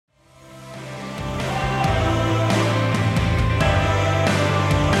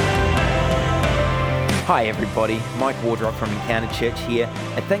Hi everybody, Mike Wardrop from Encounter Church here,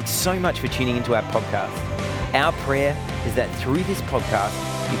 and thanks so much for tuning into our podcast. Our prayer is that through this podcast,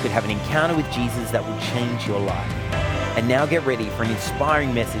 you could have an encounter with Jesus that will change your life. And now get ready for an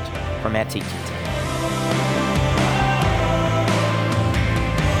inspiring message from our teaching team.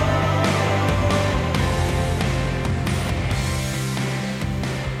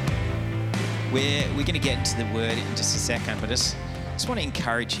 We're going to get into the word in just a second, but I just want to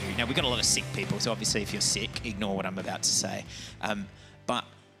encourage you. Now, we've got a lot of sick people, so obviously if you're sick, ignore what I'm about to say. But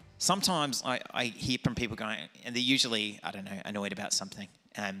sometimes I hear from people going, and they're usually, annoyed about something.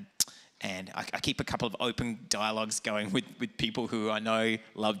 And I keep a couple of open dialogues going with people who I know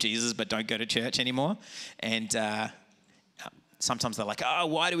love Jesus but don't go to church anymore. And sometimes they're like, oh,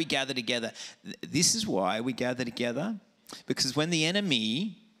 why do we gather together? This is why we gather together, because when the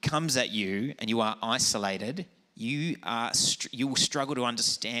enemy comes at you and you are isolated, you will struggle to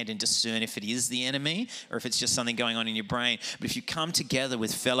understand and discern if it is the enemy or if it's just something going on in your brain. But if you come together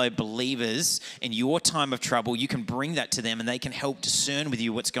with fellow believers in your time of trouble, you can bring that to them and they can help discern with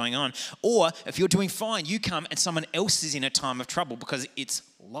you what's going on. Or if you're doing fine, you come and someone else is in a time of trouble because it's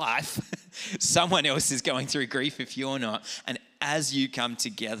life. Someone else is going through grief if you're not. And as you come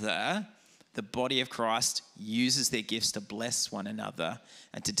together, the body of Christ uses their gifts to bless one another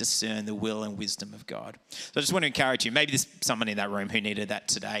and to discern the will and wisdom of God. So I just want to encourage you. Maybe there's someone in that room who needed that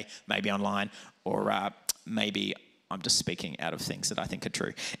today, maybe online, or maybe I'm just speaking out of things that I think are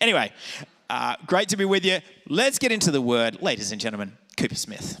true. Anyway, great to be with you. Let's get into the word. Ladies and gentlemen, Cooper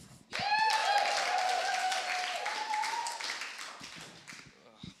Smith.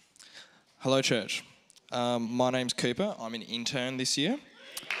 Hello, church. My name's Cooper. I'm an intern this year.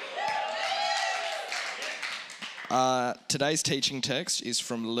 Today's teaching text is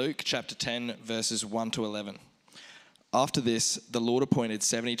from Luke chapter 10, verses 1 to 11. After this, the Lord appointed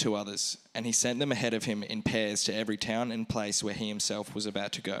 72 others, and he sent them ahead of him in pairs to every town and place where he himself was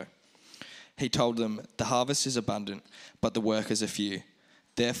about to go. He told them, "The harvest is abundant, but the workers are few.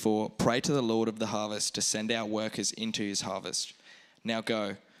 Therefore, pray to the Lord of the harvest to send out workers into his harvest. Now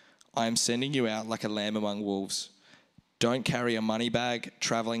go, I am sending you out like a lamb among wolves. Don't carry a money bag,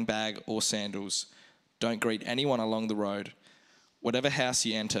 traveling bag, or sandals. Don't greet anyone along the road. Whatever house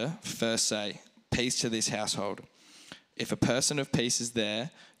you enter, first say, 'Peace to this household.' If a person of peace is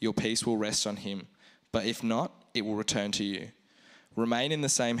there, your peace will rest on him. But if not, it will return to you. Remain in the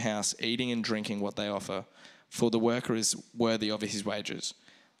same house, eating and drinking what they offer, for the worker is worthy of his wages.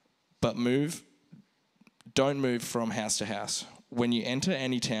 But don't move from house to house. When you enter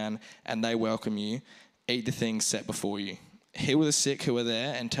any town and they welcome you, eat the things set before you. Heal the sick who are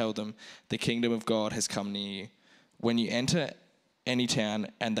there and tell them, the kingdom of God has come near you. When you enter any town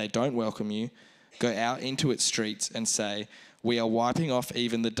and they don't welcome you, go out into its streets and say, 'We are wiping off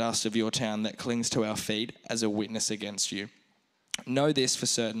even the dust of your town that clings to our feet as a witness against you. Know this for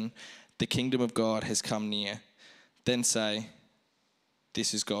certain, the kingdom of God has come near.' Then say,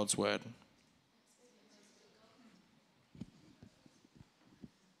 'This is God's word.'"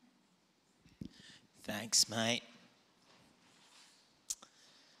 Thanks, mate.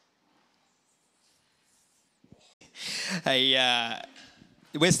 Hey,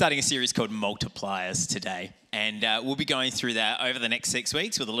 we're starting a series called Multipliers today, and we'll be going through that over the next 6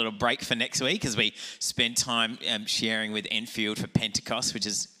 weeks with a little break for next week as we spend time sharing with Enfield for Pentecost, which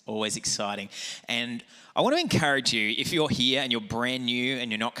is always exciting. And I want to encourage you, if you're here and you're brand new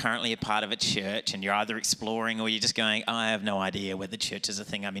and you're not currently a part of a church and you're either exploring or you're just going, I have no idea whether church is a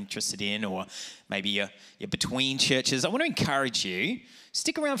thing I'm interested in, or maybe you're between churches, I want to encourage you,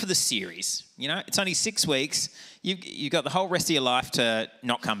 stick around for the series. You know, it's only 6 weeks. You've got the whole rest of your life to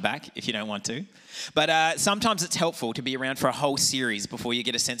not come back if you don't want to. But sometimes it's helpful to be around for a whole series before you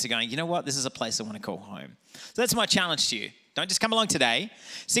get a sense of going, you know what, this is a place I want to call home. So that's my challenge to you. Don't just come along today.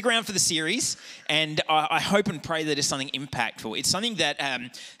 Stick around for the series, and I hope and pray that it's something impactful. It's something that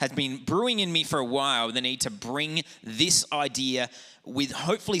has been brewing in me for a while, the need to bring this idea with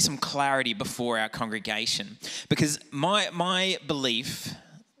hopefully some clarity before our congregation. Because my belief,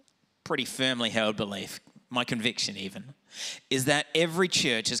 pretty firmly held belief, my conviction even, is that every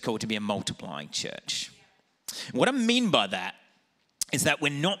church is called to be a multiplying church. What I mean by that is that we're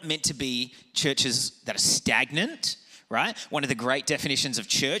not meant to be churches that are stagnant, right? One of the great definitions of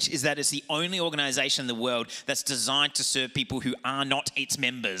church is that it's the only organization in the world that's designed to serve people who are not its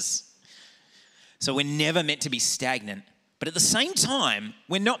members. So we're never meant to be stagnant. But at the same time,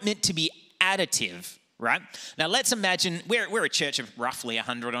 we're not meant to be additive, right? Now, let's imagine we're a church of roughly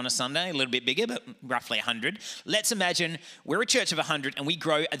 100 on a Sunday, a little bit bigger, but roughly 100. Let's imagine we're a church of 100 and we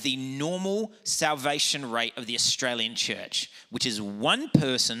grow at the normal salvation rate of the Australian church, which is one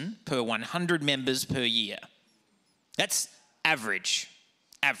person per 100 members per year. That's average.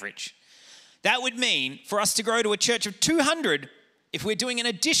 That would mean for us to grow to a church of 200, if we're doing an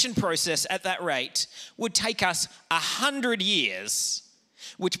addition process at that rate, would take us 100 years,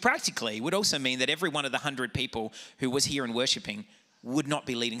 which practically would also mean that every one of the 100 people who was here and worshipping would not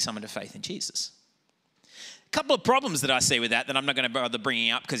be leading someone to faith in Jesus. A couple of problems that I see with that I'm not going to bother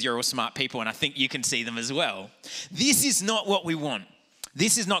bringing up because you're all smart people and I think you can see them as well. This is not what we want.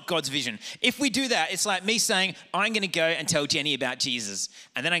 This is not God's vision. If we do that, it's like me saying, I'm going to go and tell Jenny about Jesus,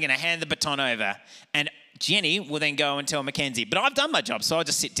 and then I'm going to hand the baton over, and Jenny will then go and tell Mackenzie, but I've done my job, so I'll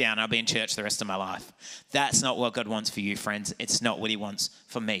just sit down and I'll be in church the rest of my life. That's not what God wants for you, friends. It's not what he wants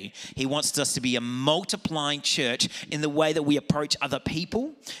for me. He wants us to be a multiplying church in the way that we approach other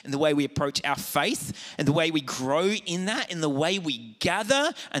people, in the way we approach our faith, in the way we grow in that, in the way we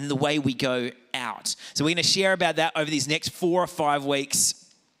gather, and the way we go out. So we're going to share about that over these next 4 or 5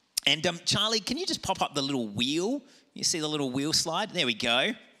 weeks. And Charlie, can you just pop up the little wheel? You see the little wheel slide? There we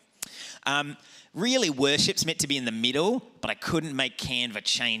go. Really, worship's meant to be in the middle, but I couldn't make Canva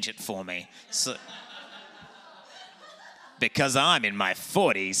change it for me. So, because I'm in my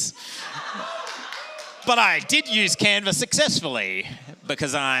 40s. But I did use Canva successfully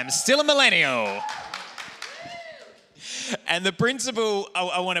because I'm still a millennial. And the principle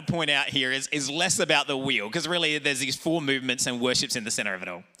I want to point out here is less about the wheel, because really there's these 4 movements and worship's in the center of it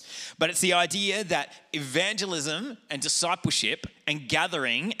all. But it's the idea that evangelism and discipleship and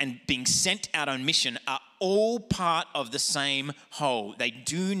gathering and being sent out on mission are all part of the same whole. They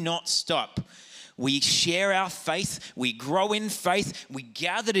do not stop. We share our faith, we grow in faith, we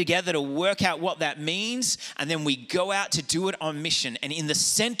gather together to work out what that means, and then we go out to do it on mission. And in the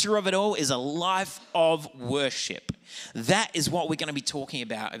center of it all is a life of worship. That is what we're going to be talking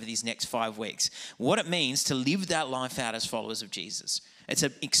about over these next 5 weeks. What it means to live that life out as followers of Jesus. It's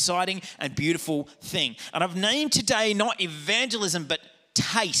an exciting and beautiful thing. And I've named today not evangelism, but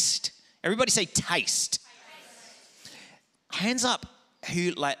taste. Everybody say taste. Hands up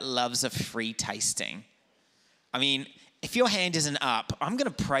who loves a free tasting. I mean, if your hand isn't up, I'm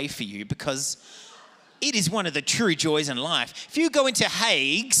going to pray for you because it is one of the true joys in life. If you go into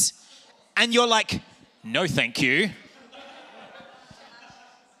Hague's and you're like, no thank you,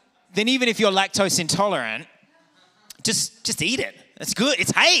 then even if you're lactose intolerant, just eat it. It's good.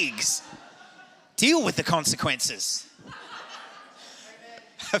 It's Hague's. Deal with the consequences.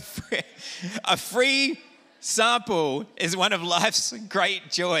 A free sample is one of life's great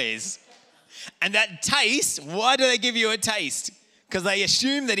joys. And that taste, why do they give you a taste? Because they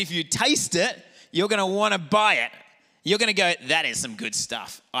assume that if you taste it, you're going to want to buy it. You're going to go, that is some good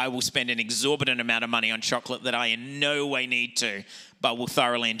stuff. I will spend an exorbitant amount of money on chocolate that I in no way need to, but will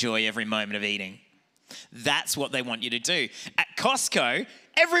thoroughly enjoy every moment of eating. That's what they want you to do. At Costco,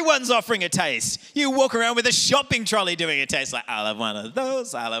 everyone's offering a taste. You walk around with a shopping trolley doing a taste. Like, I'll have one of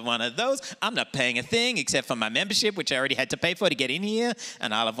those, I'll have one of those. I'm not paying a thing except for my membership, which I already had to pay for to get in here.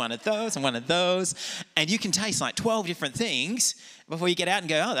 And I'll have one of those and one of those. And you can taste like 12 different things before you get out and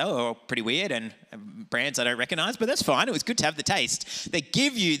go, oh, they were all pretty weird and brands I don't recognize, but that's fine. It was good to have the taste. They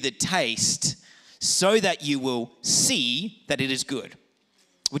give you the taste so that you will see that it is good.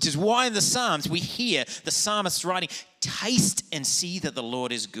 Which is why in the Psalms we hear the psalmist writing, taste and see that the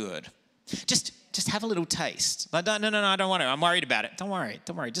Lord is good. Just have a little taste. Like, no, I don't want to. I'm worried about it. Don't worry.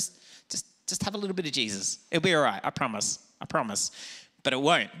 Just have a little bit of Jesus. It'll be all right. I promise. But it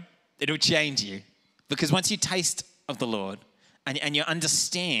won't. It'll change you. Because once you taste of the Lord and you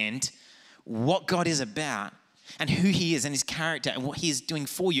understand what God is about and who he is and his character and what he is doing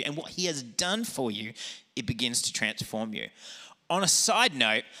for you and what he has done for you, it begins to transform you. On a side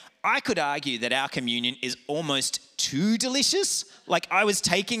note, I could argue that our communion is almost too delicious. Like, I was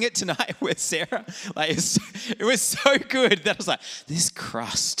taking it tonight with Sarah. Like, it was so good that I was like, this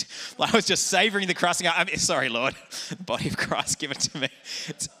crust. Like, I was just savoring the crust. I mean, sorry, Lord, body of Christ, give it to me.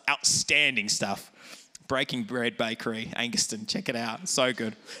 It's outstanding stuff. Breaking Bread Bakery, Anguston, check it out. So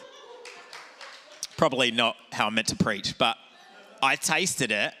good. Probably not how I'm meant to preach, but I tasted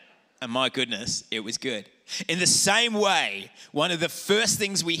it, and my goodness, it was good. In the same way, one of the first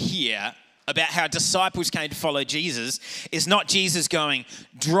things we hear about how disciples came to follow Jesus is not Jesus going,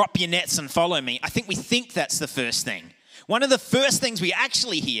 drop your nets and follow me. I think we think that's the first thing. One of the first things we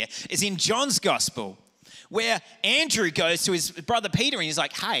actually hear is in John's gospel, where Andrew goes to his brother Peter and he's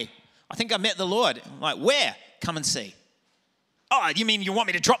like, hey, I think I met the Lord. I'm like, where? Come and see. Oh, you mean you want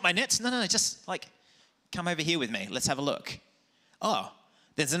me to drop my nets? No, just like, Come over here with me. Let's have a look. Oh,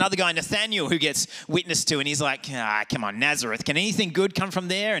 there's another guy, Nathaniel, who gets witnessed to, and he's like, come on, Nazareth. Can anything good come from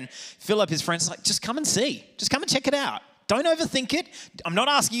there? And Philip, his friend's like, just come and see. Just come and check it out. Don't overthink it. I'm not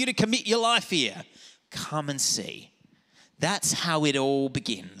asking you to commit your life here. Come and see. That's how it all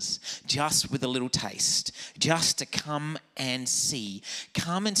begins, just with a little taste, just to come and see.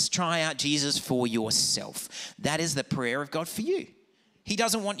 Come and try out Jesus for yourself. That is the prayer of God for you. He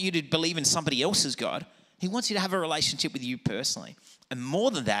doesn't want you to believe in somebody else's God. He wants you to have a relationship with you personally. And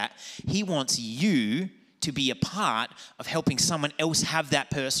more than that, he wants you to be a part of helping someone else have that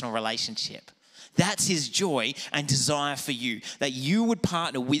personal relationship. That's his joy and desire for you, that you would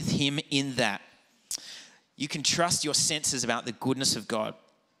partner with him in that. You can trust your senses about the goodness of God.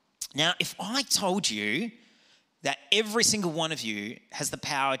 Now, if I told you that every single one of you has the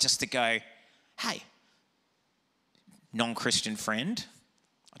power just to go, hey, non-Christian friend,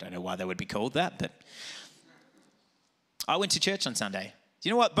 I don't know why they would be called that, but I went to church on Sunday. Do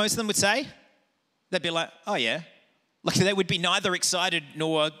you know what most of them would say? They'd be like, oh yeah. Like they would be neither excited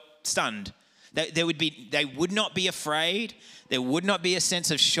nor stunned. They would not be afraid. There would not be a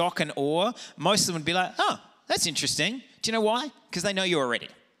sense of shock and awe. Most of them would be like, oh, that's interesting. Do you know why? Because they know you already.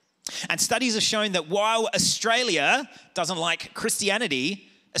 And studies have shown that while Australia doesn't like Christianity,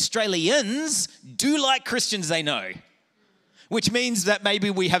 Australians do like Christians they know. Which means that maybe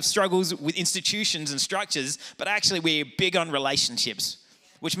we have struggles with institutions and structures, but actually we're big on relationships.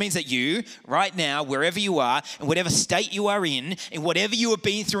 Which means that you, right now, wherever you are, in whatever state you are in whatever you have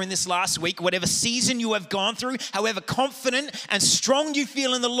been through in this last week, whatever season you have gone through, however confident and strong you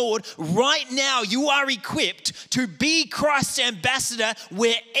feel in the Lord, right now you are equipped to be Christ's ambassador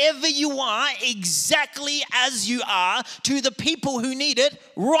wherever you are, exactly as you are, to the people who need it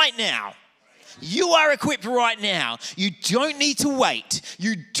right now. You are equipped right now. You don't need to wait.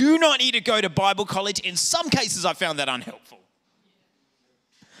 You do not need to go to Bible college. In some cases, I found that unhelpful.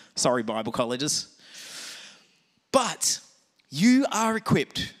 Sorry, Bible colleges. But you are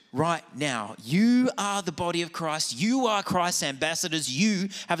equipped right now. You are the body of Christ. You are Christ's ambassadors. You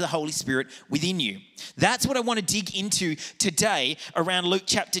have the Holy Spirit within you. That's what I want to dig into today around Luke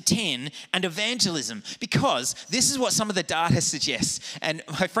chapter 10 and evangelism, because this is what some of the data suggests. And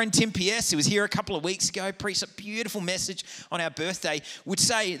my friend Tim Pierce, who was here a couple of weeks ago, preached a beautiful message on our birthday, would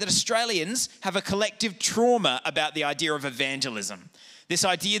say that Australians have a collective trauma about the idea of evangelism. This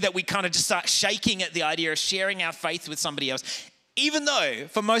idea that we kind of just start shaking at the idea of sharing our faith with somebody else. Even though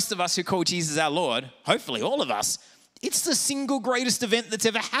for most of us who call Jesus our Lord, hopefully all of us, it's the single greatest event that's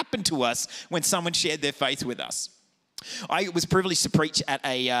ever happened to us when someone shared their faith with us. I was privileged to preach at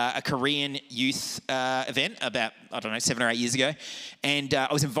a Korean youth event about, 7 or 8 years ago. And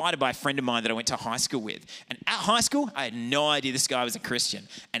I was invited by a friend of mine that I went to high school with. And at high school, I had no idea this guy was a Christian.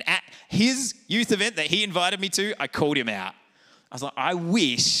 And at his youth event that he invited me to, I called him out. I was like, I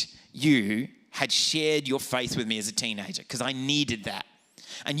wish you had shared your faith with me as a teenager, because I needed that.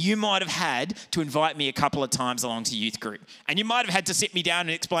 And you might have had to invite me a couple of times along to youth group. And you might have had to sit me down and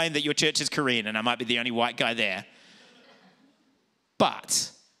explain that your church is Korean and I might be the only white guy there.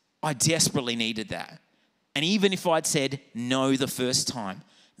 But I desperately needed that. And even if I'd said no the first time,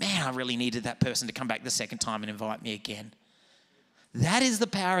 man, I really needed that person to come back the second time and invite me again. That is the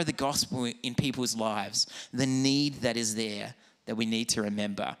power of the gospel in people's lives, the need that is there that we need to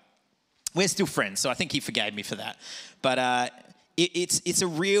remember. We're still friends, so I think he forgave me for that. But it's a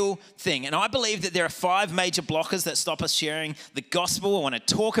real thing. And I believe that there are 5 major blockers that stop us sharing the gospel. I want to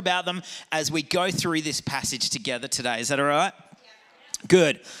talk about them as we go through this passage together today. Is that all right? Yeah.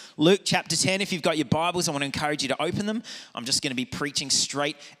 Good. Luke chapter 10, if you've got your Bibles, I want to encourage you to open them. I'm just going to be preaching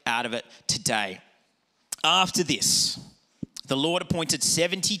straight out of it today. After this, the Lord appointed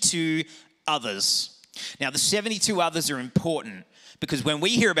 72 others. Now, the 72 others are important because when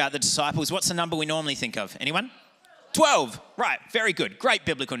we hear about the disciples, what's the number we normally think of? Anyone? 12. Right. Very good. Great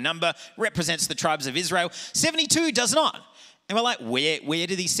biblical number. Represents the tribes of Israel. 72 does not. And we're like, where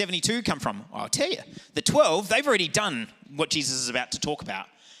do these 72 come from? Well, I'll tell you. The 12, they've already done what Jesus is about to talk about.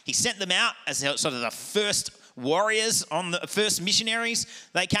 He sent them out as sort of the first warriors, on the first missionaries.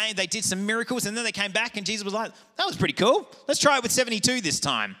 They came, they did some miracles, and then they came back and Jesus was like, that was pretty cool. Let's try it with 72 this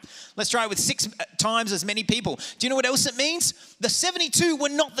time. Let's try it with 6 times as many people. Do you know what else it means? The 72 were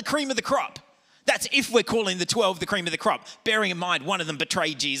not the cream of the crop. That's if we're calling the 12 the cream of the crop, bearing in mind one of them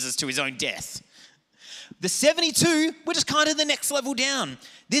betrayed Jesus to his own death. The 72 were just kind of the next level down.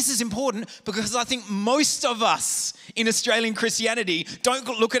 This is important because I think most of us in Australian Christianity don't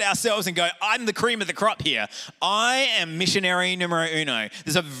look at ourselves and go, I'm the cream of the crop here. I am missionary numero uno.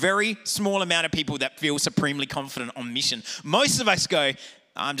 There's a very small amount of people that feel supremely confident on mission. Most of us go,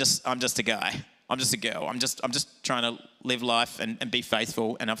 I'm just a guy. I'm just a girl. I'm just trying to live life and be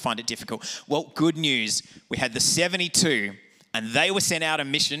faithful, and I find it difficult. Well, good news. We had the 72, and they were sent out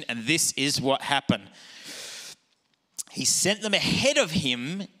on mission, and this is what happened. He sent them ahead of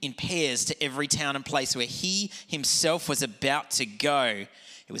him in pairs to every town and place where he himself was about to go.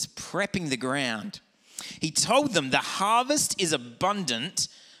 He was prepping the ground. He told them, the harvest is abundant,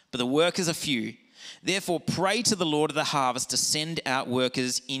 but the workers are few. Therefore, pray to the Lord of the harvest to send out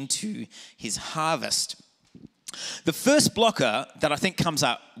workers into his harvest. The first blocker that I think comes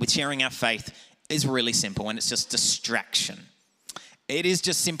up with sharing our faith is really simple, and it's just distraction. It is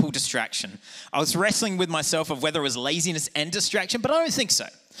just simple distraction. I was wrestling with myself of whether it was laziness and distraction, but I don't think so.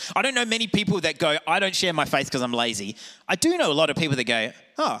 I don't know many people that go, I don't share my faith because I'm lazy. I do know a lot of people that go,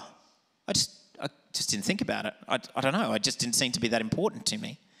 oh, I just didn't think about it. I don't know. It just didn't seem to be that important to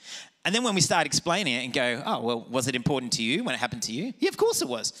me. And then when we start explaining it and go, oh, well, was it important to you when it happened to you? Yeah, of course it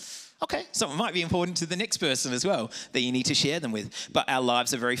was. Okay, so it might be important to the next person as well that you need to share them with. But our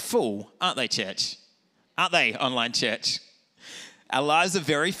lives are very full, aren't they, church? Aren't they, online church? Our lives are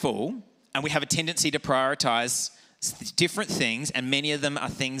very full, and we have a tendency to prioritize different things, and many of them are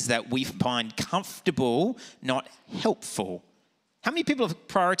things that we find comfortable, not helpful. How many people have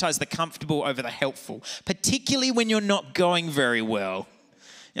prioritized the comfortable over the helpful, particularly when you're not going very well?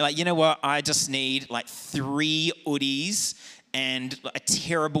 You're like, you know what? I just need like 3 Oodies and a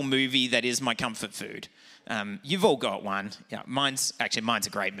terrible movie that is my comfort food. You've all got one. Yeah, mine's a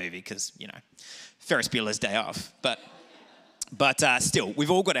great movie because, you know, Ferris Bueller's Day Off. But still,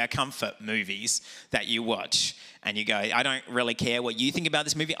 we've all got our comfort movies that you watch and you go, I don't really care what you think about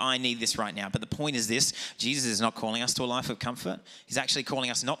this movie. I need this right now. But the point is this, Jesus is not calling us to a life of comfort. He's actually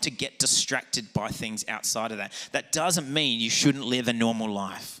calling us not to get distracted by things outside of that. That doesn't mean you shouldn't live a normal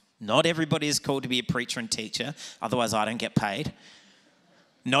life. Not everybody is called to be a preacher and teacher. Otherwise, I don't get paid.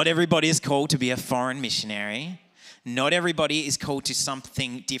 Not everybody is called to be a foreign missionary. Not everybody is called to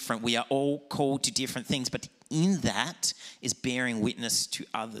something different. We are all called to different things, but in that is bearing witness to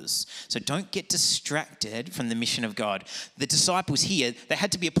others. So don't get distracted from the mission of God. The disciples here, they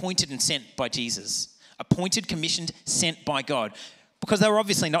had to be appointed and sent by Jesus. Appointed, commissioned, sent by God. Because they were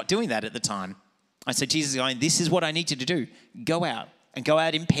obviously not doing that at the time. And so Jesus is going, this is what I need you to do. Go out. And go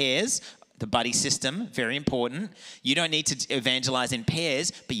out in pairs. The buddy system, very important. You don't need to evangelize in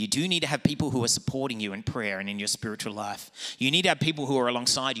pairs, but you do need to have people who are supporting you in prayer and in your spiritual life. You need to have people who are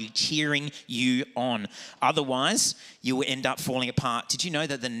alongside you, cheering you on. Otherwise, you will end up falling apart. Did you know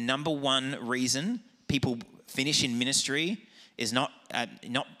that the number one reason people finish in ministry is not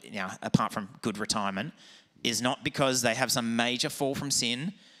apart from good retirement, is not because they have some major fall from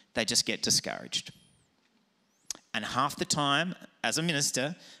sin, they just get discouraged. And half the time, as a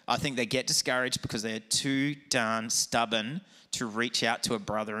minister, I think they get discouraged because they're too darn stubborn to reach out to a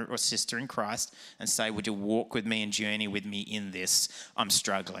brother or sister in Christ and say, would you walk with me and journey with me in this? I'm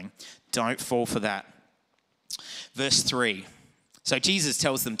struggling. Don't fall for that. Verse 3. So Jesus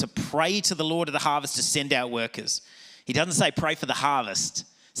tells them to pray to the Lord of the harvest to send out workers. He doesn't say pray for the harvest.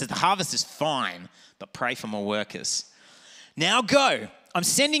 He says the harvest is fine, but pray for more workers. Now go. I'm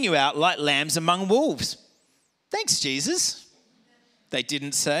sending you out like lambs among wolves. Thanks, Jesus. They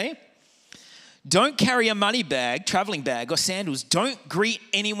didn't say. Don't carry a money bag, traveling bag, or sandals. Don't greet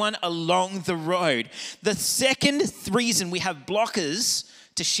anyone along the road. The second reason we have blockers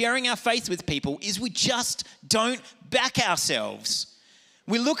to sharing our faith with people is we just don't back ourselves.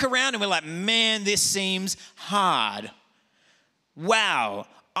 We look around and we're like, man, this seems hard. Wow,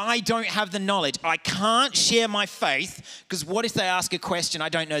 I don't have the knowledge. I can't share my faith because what if they ask a question I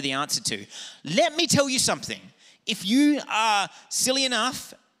don't know the answer to? Let me tell you something. If you are silly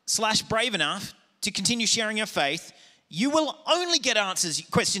enough / brave enough to continue sharing your faith, you will only get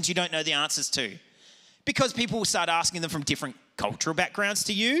questions you don't know the answers to. Because people will start asking them from different cultural backgrounds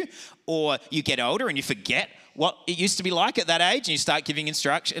to you, or you get older and you forget what it used to be like at that age and you start giving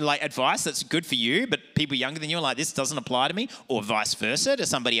advice that's good for you, but people younger than you are like, this doesn't apply to me, or vice versa to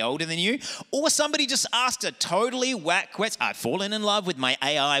somebody older than you. Or somebody just asked a totally whack question. I've fallen in love with my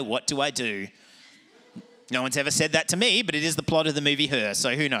AI, what do I do? No one's ever said that to me, but it is the plot of the movie Her,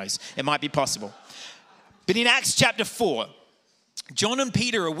 so who knows? It might be possible. But in Acts chapter 4, John and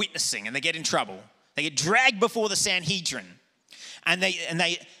Peter are witnessing and they get in trouble. They get dragged before the Sanhedrin. And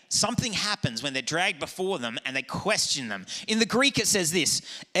something happens when they're dragged before them and they question them. In the Greek it says this,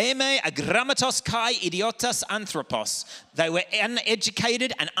 Eme agrammatos kai idiotas anthropos. They were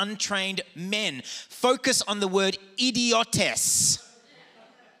uneducated and untrained men. Focus on the word idiotes,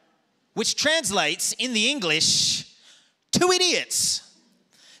 which translates in the English, 2 idiots.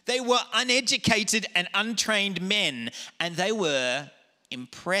 They were uneducated and untrained men, and they were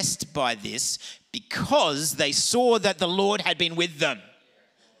impressed by this because they saw that the Lord had been with them.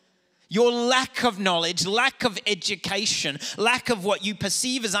 Your lack of knowledge, lack of education, lack of what you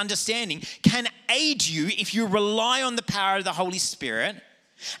perceive as understanding can aid you if you rely on the power of the Holy Spirit.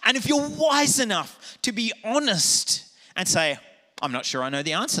 And if you're wise enough to be honest and say, I'm not sure I know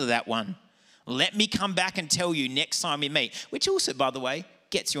the answer to that one. Let me come back and tell you next time we meet. Which also, by the way,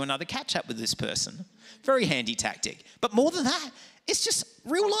 gets you another catch up with this person. Very handy tactic. But more than that, it's just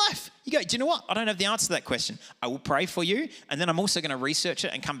real life. You go, do you know what? I don't have the answer to that question. I will pray for you, and then I'm also going to research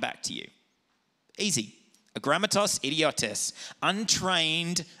it and come back to you. Easy. Agrammatos idiotes.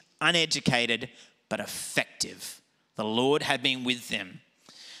 Untrained, uneducated, but effective. The Lord had been with them.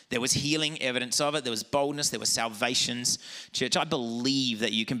 There was healing evidence of it. There was boldness. There were salvations. Church, I believe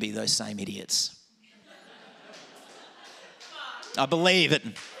that you can be those same idiots. I believe it.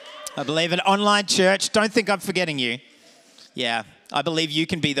 I believe it. Online church, don't think I'm forgetting you. Yeah, I believe you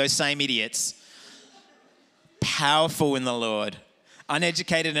can be those same idiots. Powerful in the Lord.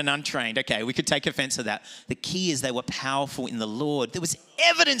 Uneducated and untrained. Okay, we could take offense to that. The key is they were powerful in the Lord. There was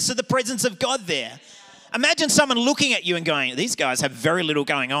evidence of the presence of God there. Imagine someone looking at you and going, these guys have very little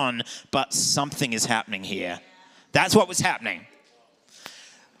going on, but something is happening here. That's what was happening.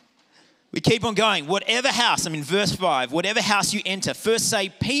 We keep on going. Whatever house, verse 5, whatever house you enter, first say,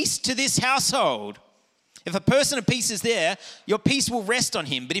 peace to this household. If a person of peace is there, your peace will rest on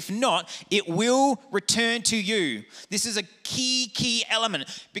him. But if not, it will return to you. This is a key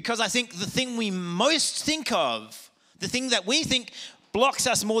element, because I think the thing we most think of, the thing that we think blocks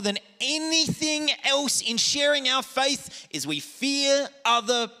us more than anything else in sharing our faith, is we fear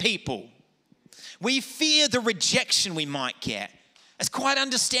other people. We fear the rejection we might get. It's quite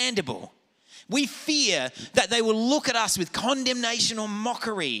understandable. We fear that they will look at us with condemnation or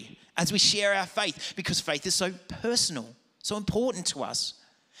mockery as we share our faith, because faith is so personal, so important to us.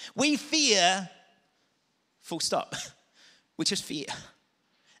 We fear, full stop, we just fear.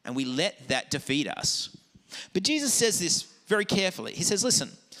 And we let that defeat us. But Jesus says this very carefully. He says,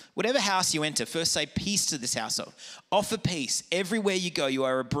 listen, whatever house you enter, first say peace to this household. Offer peace. Everywhere you go, you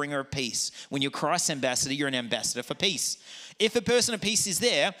are a bringer of peace. When you're Christ's ambassador, you're an ambassador for peace. If a person of peace is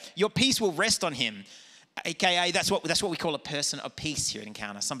there, your peace will rest on him. AKA, that's what we call a person of peace here at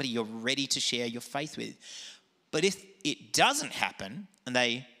Encounter, somebody you're ready to share your faith with. But if it doesn't happen and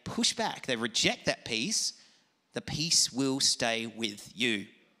they push back, they reject that peace, the peace will stay with you.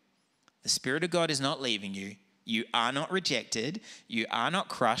 The Spirit of God is not leaving you. You are not rejected. You are not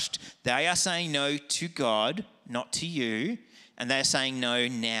crushed. They are saying no to God, not to you. And they're saying no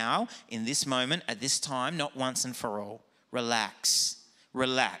now, in this moment, at this time, not once and for all. Relax.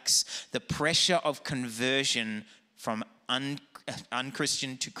 Relax. The pressure of conversion from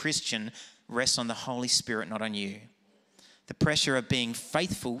unchristian to Christian rests on the Holy Spirit, not on you. The pressure of being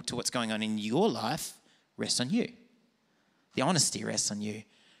faithful to what's going on in your life rests on you. The honesty rests on you.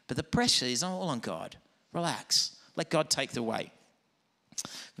 But the pressure is all on God. Relax. Let God take the weight.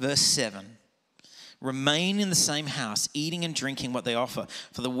 Verse 7. Remain in the same house, eating and drinking what they offer,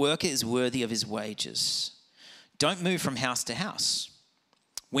 for the worker is worthy of his wages. Don't move from house to house.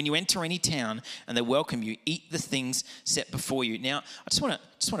 When you enter any town and they welcome you, eat the things set before you. Now, I just want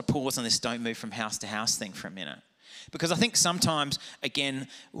to pause on this don't move from house to house thing for a minute. Because I think sometimes, again,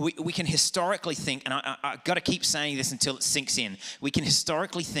 we can historically think, and I've got to keep saying this until it sinks in, we can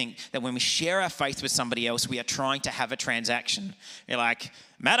historically think that when we share our faith with somebody else, we are trying to have a transaction. You're like,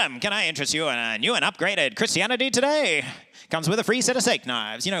 madam, can I interest you in a new and upgraded Christianity today? Comes with a free set of steak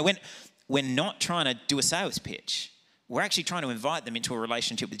knives. You know, when we're not trying to do a sales pitch, we're actually trying to invite them into a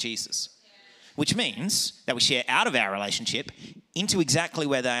relationship with Jesus, which means that we share out of our relationship into exactly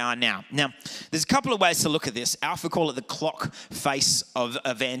where they are now. Now, there's a couple of ways to look at this. Alpha call it the clock face of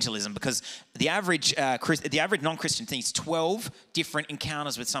evangelism, because the average non-Christian thinks 12 different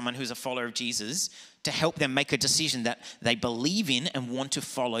encounters with someone who's a follower of Jesus to help them make a decision that they believe in and want to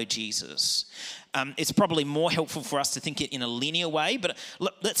follow Jesus. It's probably more helpful for us to think it in a linear way, but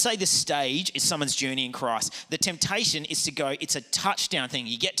let's say the stage is someone's journey in Christ. The temptation is to go, it's a touchdown thing.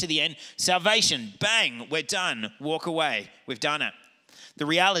 You get to the end, salvation, bang, we're done, walk away, we've done it. The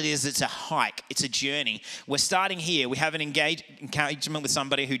reality is it's a hike, it's a journey. We're starting here, we have an engagement with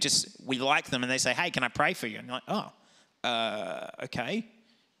somebody who we like them, and they say, hey, can I pray for you? And you're like, okay.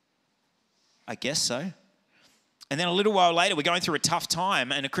 I guess so. And then a little while later, we're going through a tough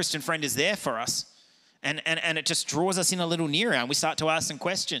time and a Christian friend is there for us. And it just draws us in a little nearer and we start to ask some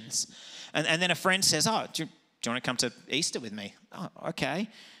questions. And then a friend says, do you want to come to Easter with me? Oh, okay.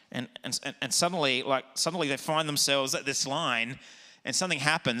 And suddenly they find themselves at this line and something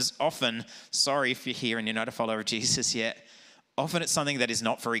happens. Often, sorry if you're here and you're not a follower of Jesus yet, Often it's something that is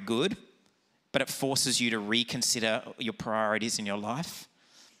not very good, but it forces you to reconsider your priorities in your life.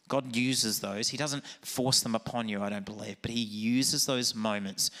 God uses those. He doesn't force them upon you, I don't believe, but he uses those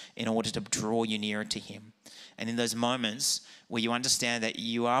moments in order to draw you nearer to him. And in those moments where you understand that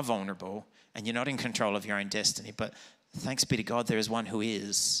you are vulnerable and you're not in control of your own destiny, but thanks be to God, there is one who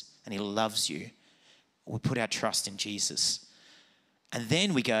is, and he loves you. We put our trust in Jesus. And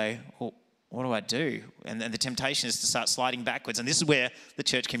then we go, well, what do I do? And then the temptation is to start sliding backwards. And this is where the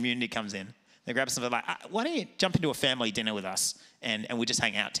church community comes in. They grab something like, why don't you jump into a family dinner with us and we just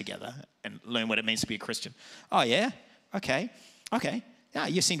hang out together and learn what it means to be a Christian? Oh, yeah? Okay. Yeah,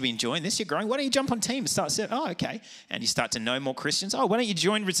 you seem to be enjoying this. You're growing. Why don't you jump on team and start serving? Oh, okay. And you start to know more Christians. Oh, why don't you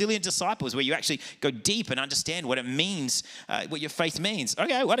join Resilient Disciples where you actually go deep and understand what it means, what your faith means?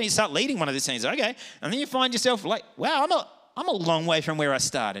 Okay, why don't you start leading one of these things? Okay. And then you find yourself like, wow, I'm a long way from where I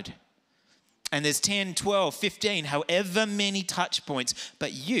started. And there's 10, 12, 15, however many touch points.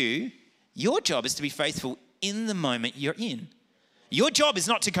 But your job is to be faithful in the moment you're in. Your job is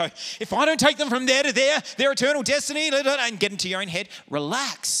not to go, if I don't take them from there to there, their eternal destiny, and get into your own head.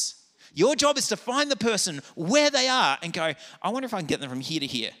 Relax. Your job is to find the person where they are and go, I wonder if I can get them from here to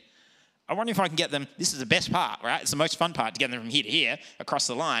here. I wonder if I can get them, this is the best part, right? It's the most fun part to get them from here to here, across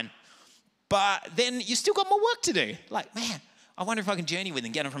the line. But then you still got more work to do. Like, man, I wonder if I can journey with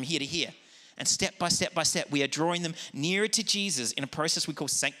them, get them from here to here. And step by step by step, we are drawing them nearer to Jesus in a process we call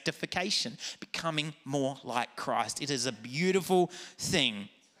sanctification, becoming more like Christ. It is a beautiful thing.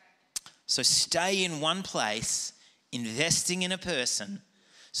 So stay in one place, investing in a person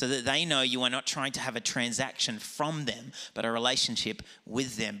so that they know you are not trying to have a transaction from them, but a relationship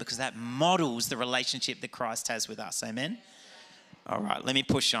with them, because that models the relationship that Christ has with us. Amen? All right, let me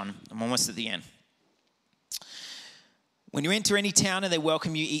push on. I'm almost at the end. When you enter any town and they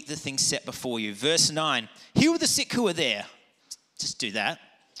welcome you, eat the things set before you. Verse 9, heal the sick who are there. Just do that,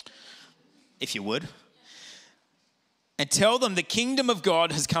 if you would. And tell them the kingdom of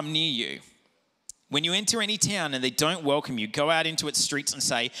God has come near you. When you enter any town and they don't welcome you, go out into its streets and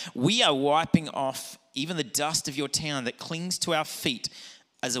say, we are wiping off even the dust of your town that clings to our feet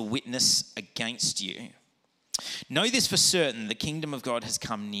as a witness against you. Know this for certain, the kingdom of God has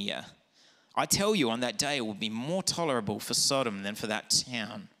come near. I tell you, on that day it will be more tolerable for Sodom than for that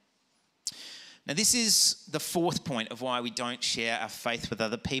town. Now, this is the fourth point of why we don't share our faith with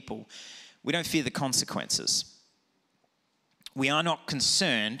other people. We don't fear the consequences. We are not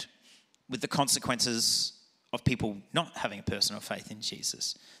concerned with the consequences of people not having a personal faith in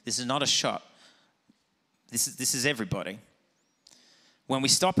Jesus. This is not a shot. This is everybody. When we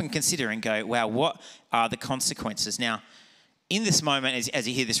stop and consider and go, wow, what are the consequences? Now, in this moment, as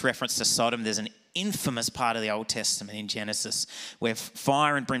you hear this reference to Sodom, there's an infamous part of the Old Testament in Genesis where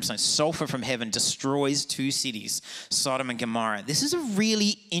fire and brimstone, sulfur from heaven, destroys two cities, Sodom and Gomorrah. This is a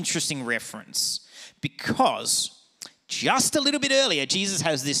really interesting reference because just a little bit earlier, Jesus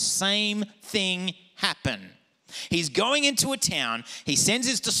has this same thing happen. He's going into a town. He sends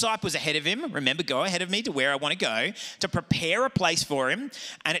his disciples ahead of him. Remember, go ahead of me to where I want to go, to prepare a place for him.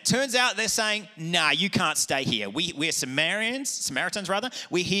 And it turns out they're saying, nah, you can't stay here. We're Samaritans.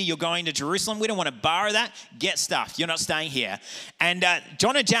 We hear you're going to Jerusalem. We don't want to borrow that. Get stuff. You're not staying here. And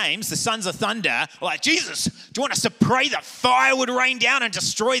John and James, the sons of thunder, are like, Jesus, do you want us to pray that fire would rain down and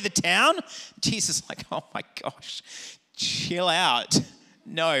destroy the town? Jesus is like, oh my gosh, chill out.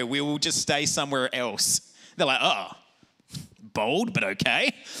 No, we will just stay somewhere else. They're like, oh, bold, but okay.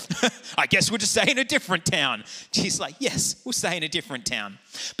 I guess we'll just stay in a different town. She's like, yes, we'll stay in a different town.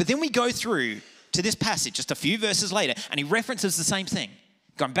 But then we go through to this passage just a few verses later, and he references the same thing,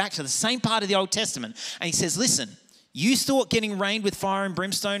 going back to the same part of the Old Testament. And he says, listen, you thought getting rained with fire and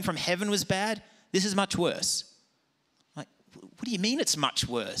brimstone from heaven was bad? This is much worse. Like, what do you mean it's much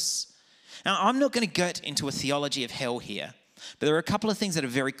worse? Now, I'm not going to get into a theology of hell here, but there are a couple of things that are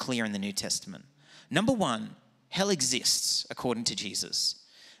very clear in the New Testament. Number one, hell exists according to Jesus.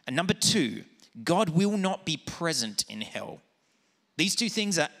 And number two, God will not be present in hell. These two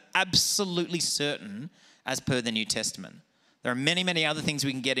things are absolutely certain as per the New Testament. There are many, many other things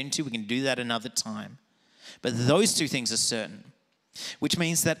we can get into. We can do that another time. But those two things are certain, which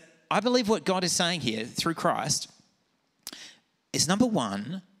means that I believe what God is saying here through Christ is, number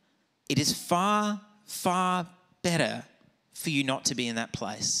one, it is far, far better for you not to be in that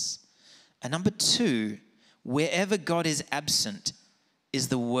place. And number two, wherever God is absent is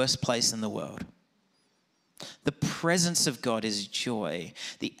the worst place in the world. The presence of God is joy.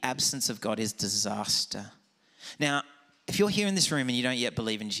 The absence of God is disaster. Now, if you're here in this room and you don't yet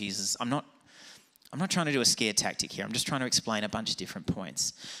believe in Jesus, I'm not trying to do a scare tactic here. I'm just trying to explain a bunch of different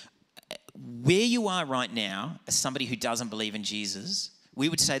points. where you are right now, as somebody who doesn't believe in Jesus, we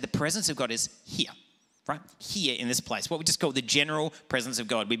would say the presence of God is here, right? Here in this place. What we just call the general presence of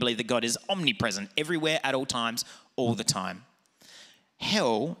God. We believe that God is omnipresent, everywhere, at all times, all the time.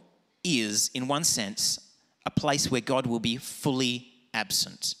 Hell is, in one sense, a place where God will be fully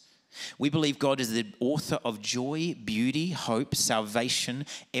absent. We believe God is the author of joy, beauty, hope, salvation,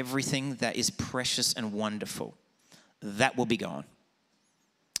 everything that is precious and wonderful. That will be gone.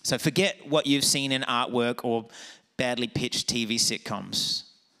 So forget what you've seen in artwork or badly pitched TV sitcoms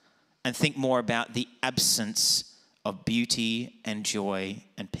and think more about the absence of beauty and joy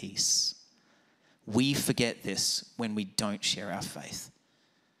and peace. We forget this when we don't share our faith.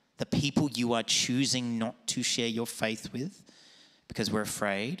 The people you are choosing not to share your faith with because we're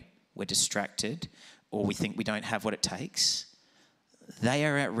afraid, we're distracted, or we think we don't have what it takes, they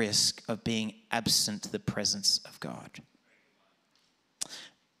are at risk of being absent to the presence of God.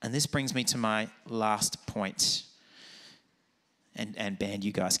 And this brings me to my last point. And band,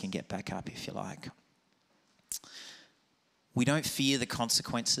 you guys can get back up if you like. We don't fear the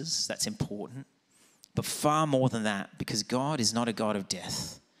consequences. That's important. But far more than that, because God is not a God of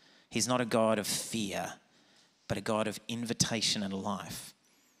death. He's not a God of fear, but a God of invitation and life,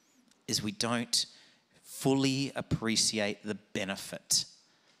 is we don't fully appreciate the benefit.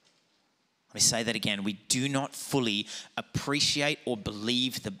 Let me say that again. We do not fully appreciate or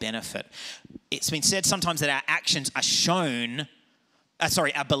believe the benefit. It's been said sometimes that our actions are shown,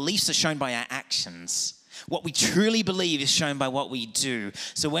 our beliefs are shown by our actions. What we truly believe is shown by what we do.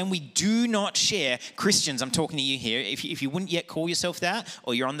 So when we do not share, Christians, I'm talking to you here, if you wouldn't yet call yourself that,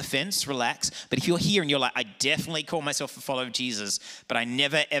 or you're on the fence, relax. But if you're here and you're like, I definitely call myself a follower of Jesus, but I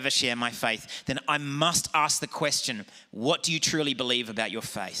never ever share my faith, then I must ask the question, what do you truly believe about your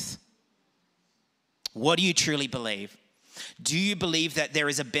faith? What do you truly believe? Do you believe that there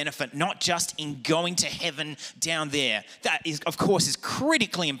is a benefit, not just in going to heaven down there? That is, of course, is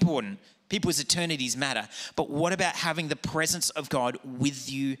critically important. People's eternities matter. But what about having the presence of God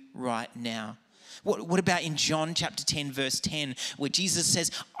with you right now? What about in John chapter 10, verse 10, where Jesus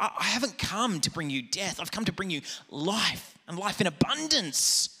says, I haven't come to bring you death. I've come to bring you life, and life in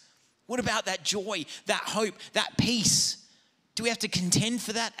abundance. What about that joy, that hope, that peace? Do we have to contend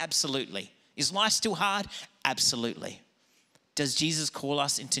for that? Absolutely. Is life still hard? Absolutely. Does Jesus call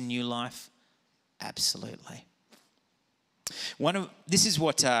us into new life? Absolutely. This is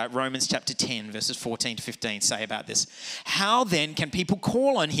what Romans chapter 10, verses 14 to 15 say about this. How then can people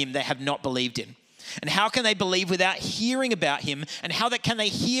call on him they have not believed in? And how can they believe without hearing about him? And how can they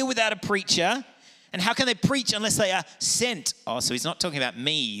hear without a preacher? And how can they preach unless they are sent? Oh, so he's not talking about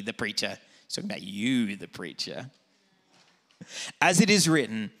me, the preacher. He's talking about you, the preacher. As it is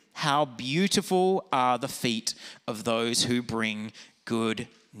written, how beautiful are the feet of those who bring good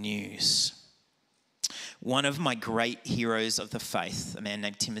news. One of my great heroes of the faith, a man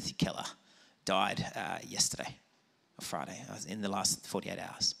named Timothy Keller, died yesterday, or Friday, in the last 48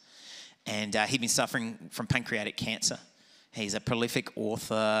 hours. And he'd been suffering from pancreatic cancer. He's a prolific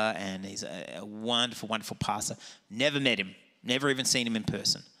author and he's a wonderful, wonderful pastor. Never met him, never even seen him in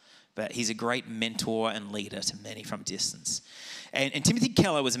person. But he's a great mentor and leader to many from a distance. And Timothy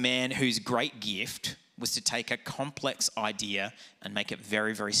Keller was a man whose great gift was to take a complex idea and make it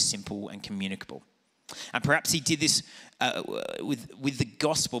very, very simple and communicable. And perhaps he did this with the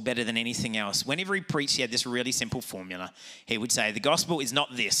gospel better than anything else. Whenever he preached, he had this really simple formula. He would say, the gospel is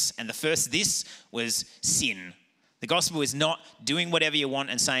not this. And the first this was sin. The gospel is not doing whatever you want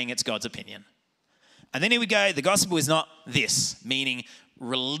and saying it's God's opinion. And then he would go, the gospel is not this, meaning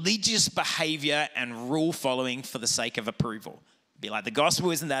religious behavior and rule following for the sake of approval. Be like, the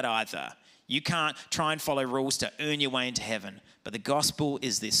gospel isn't that either. You can't try and follow rules to earn your way into heaven. But the gospel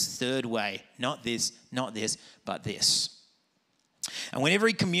is this third way. Not this, but this. And whenever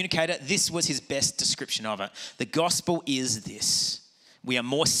he communicated, this was his best description of it. The gospel is this. We are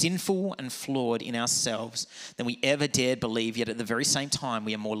more sinful and flawed in ourselves than we ever dared believe, yet at the very same time,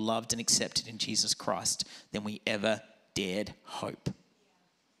 we are more loved and accepted in Jesus Christ than we ever dared hope.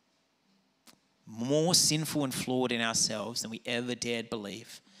 More sinful and flawed in ourselves than we ever dared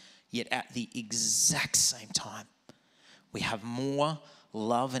believe, yet at the exact same time, we have more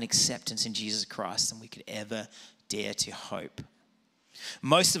love and acceptance in Jesus Christ than we could ever dare to hope.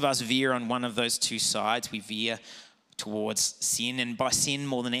 Most of us veer on one of those two sides. We veer towards sin, and by sin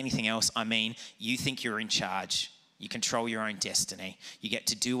more than anything else, I mean you think you're in charge. You control your own destiny. You get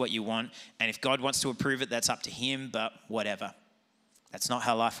to do what you want, and if God wants to approve it, that's up to him, but whatever. That's not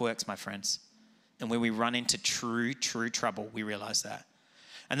how life works, my friends. And when we run into true trouble, we realize that.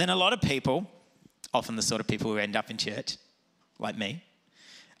 And then a lot of people, often the sort of people who end up in church, like me,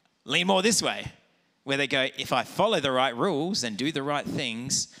 lean more this way, where they go, if I follow the right rules and do the right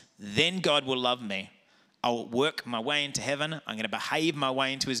things, then God will love me. I'll work my way into heaven. I'm going to behave my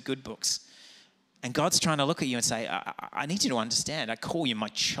way into his good books. And God's trying to look at you and say, I need you to understand. I call you my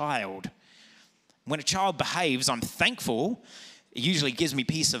child. When a child behaves, I'm thankful. It usually gives me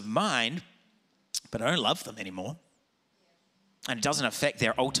peace of mind, but I don't love them anymore. And it doesn't affect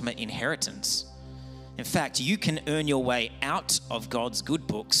their ultimate inheritance. In fact, you can earn your way out of God's good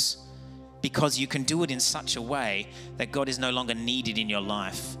books because you can do it in such a way that God is no longer needed in your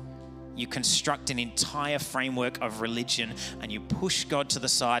life. You construct an entire framework of religion and you push God to the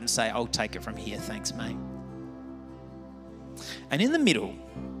side and say, I'll take it from here, thanks, mate. And in the middle,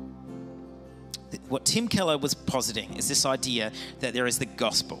 what Tim Keller was positing is this idea that there is the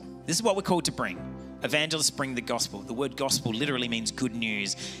gospel. This is what we're called to bring. Evangelists bring the gospel. The word gospel literally means good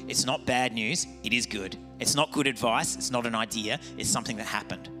news. It's not bad news, it is good. It's not good advice, it's not an idea, it's something that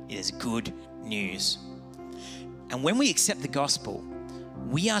happened. It is good news. And when we accept the gospel,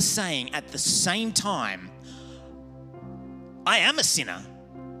 we are saying at the same time, I am a sinner.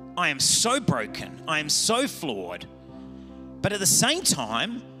 I am so broken. I am so flawed. But at the same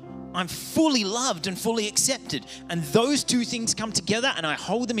time, I'm fully loved and fully accepted. And those two things come together and I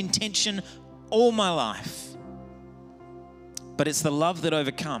hold them in tension all my life. But it's the love that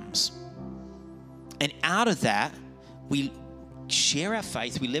overcomes. And out of that, we share our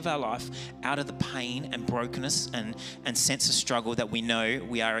faith, we live our life out of the pain and brokenness and sense of struggle that we know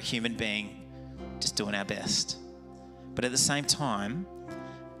we are a human being just doing our best. But at the same time,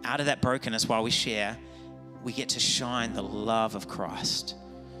 out of that brokenness while we share, we get to shine the love of Christ.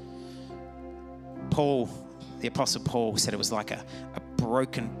 Paul, the Apostle Paul, said it was like a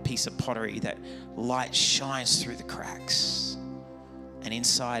broken piece of pottery that light shines through the cracks. And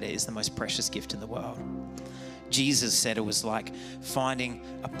inside it is the most precious gift in the world. Jesus said it was like finding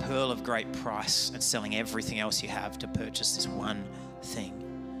a pearl of great price and selling everything else you have to purchase this one thing.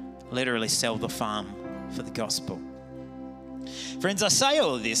 Literally sell the farm for the gospel. Friends, I say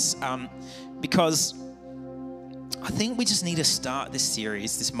all of this because I think we just need to start this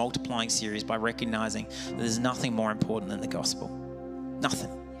series, this multiplying series, by recognizing that there's nothing more important than the gospel.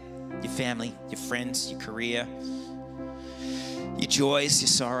 Nothing. Your family, your friends, your career, your joys, your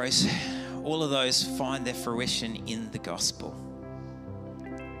sorrows, all of those find their fruition in the gospel.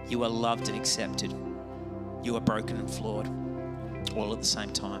 You are loved and accepted. You are broken and flawed, all at the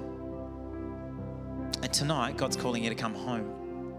same time. And tonight, God's calling you to come home.